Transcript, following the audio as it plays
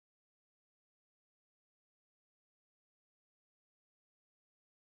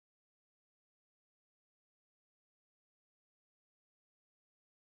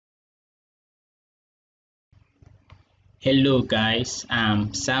Hello guys,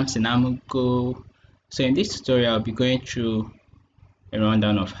 I'm Sam Sinamuko. So in this tutorial I'll be going through a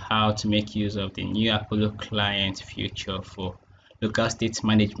rundown of how to make use of the new Apollo client feature for local state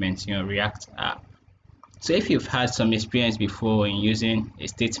management in your React app. So if you've had some experience before in using a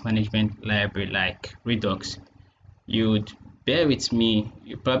state management library like Redux, you'd bear with me,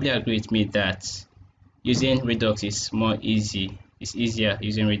 you probably agree with me that using Redux is it's easier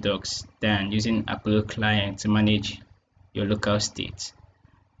using Redux than using Apollo client to manage your local state.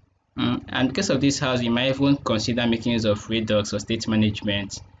 And because of this house, you might even consider making use of Redux or state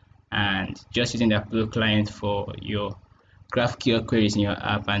management and just using the Apollo client for your GraphQL queries in your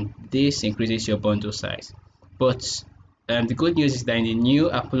app, and this increases your bundle size. But the good news is that in the new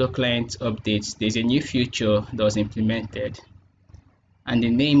Apollo client updates, there's a new feature that was implemented, and the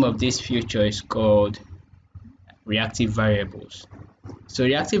name of this feature is called Reactive Variables. So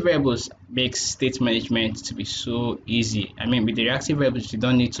reactive variables makes state management to be so easy. I mean, with the reactive variables, you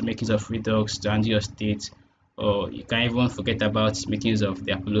don't need to make use of Redux to handle your state, or you can even forget about making use of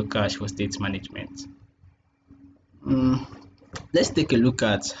the Apollo cache for state management. Let's take a look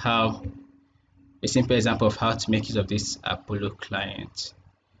at a simple example of how to make use of this Apollo client.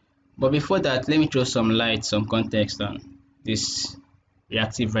 But before that, let me throw some context on this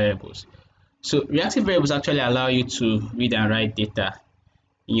reactive variables. So reactive variables actually allow you to read and write data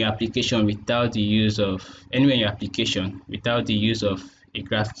in your application without the use of anywhere in your application without the use of a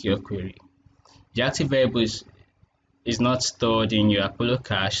GraphQL query. The reactive variable is not stored in your Apollo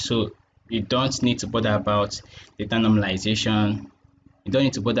cache, so you don't need to bother about data normalization. You don't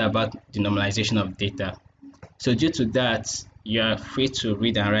need to bother about the normalization of data. So due to that, you are free to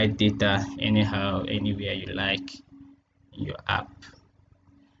read and write data anyhow, anywhere you like in your app.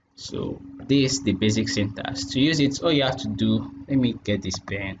 So this is the basic syntax. To use it, all you have to do, let me get this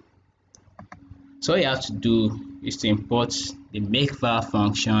pen. So all you have to do is to import the makevar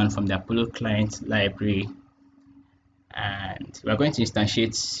function from the Apollo client library, and we're going to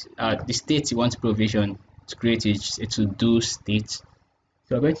instantiate the state you want to provision to create a to-do state. So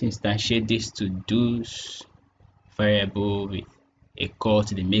we're going to instantiate this to-dos variable with a call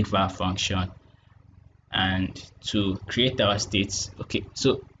to the makevar function and to create our states. Okay,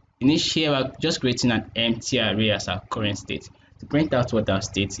 so initially we're just creating an empty array as our current state. To print out what our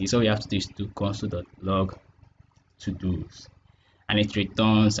state is, all we have to do is to console.log to-dos, and it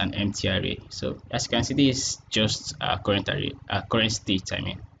returns an empty array. So as you can see, this is just our current array, our current state.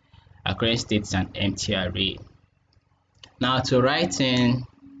 Our current state is an empty array. Now to write in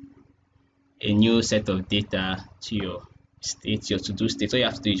a new set of data to your state, your to-do state, all you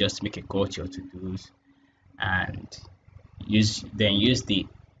have to do is just make a call to your to-dos and use the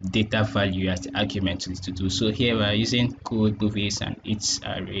data value as the argument to this to do. So here we are using code, movies, and its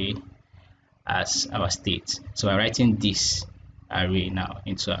array as our state. So we're writing this array now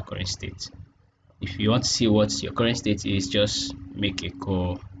into our current state. If you want to see what your current state is, just make a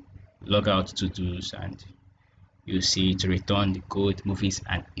call, log out to do's, and you see to return the code, movies,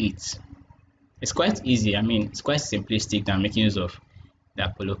 and its. It's quite easy. I mean, it's quite simplistic than making use of the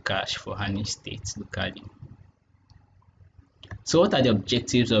Apollo cache for handling states locally. So what are the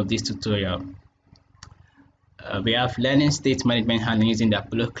objectives of this tutorial? We have learning state management handling using the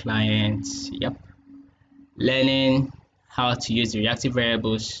Apollo client. Learning how to use the reactive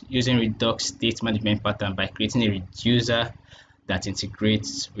variables using Redux state management pattern by creating a reducer that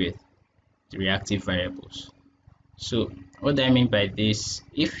integrates with the reactive variables. So what do I mean by this?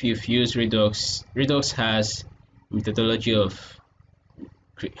 If you've used Redux, Redux has methodology of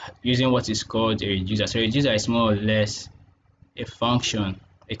using what is called a reducer. So a reducer is more or less a function,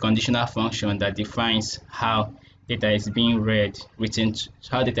 a conditional function that defines how data is being written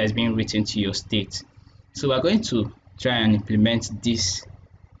to your state. So we're going to try and implement this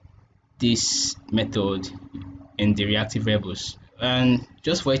method in the reactive variables. And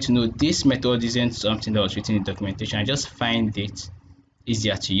just for you to know, this method isn't something that was written in documentation. I just find it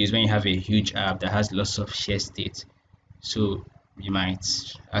easier to use when you have a huge app that has lots of shared state. So you might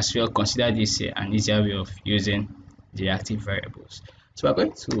as well consider this an easier way of using the reactive variables. So we're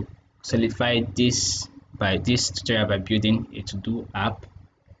going to solidify this tutorial by building a to-do app.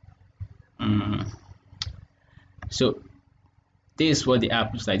 So this is what the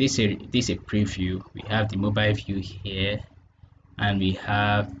app looks like. This is a preview. We have the mobile view here, and we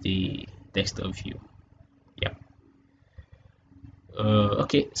have the desktop view.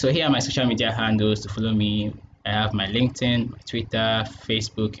 Okay, so here are my social media handles to follow me. I have my LinkedIn, my Twitter,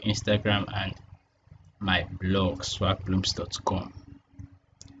 Facebook, Instagram, and my blog swacblooms.com.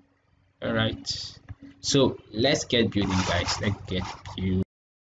 All right, so let's get building, guys. Let's get building.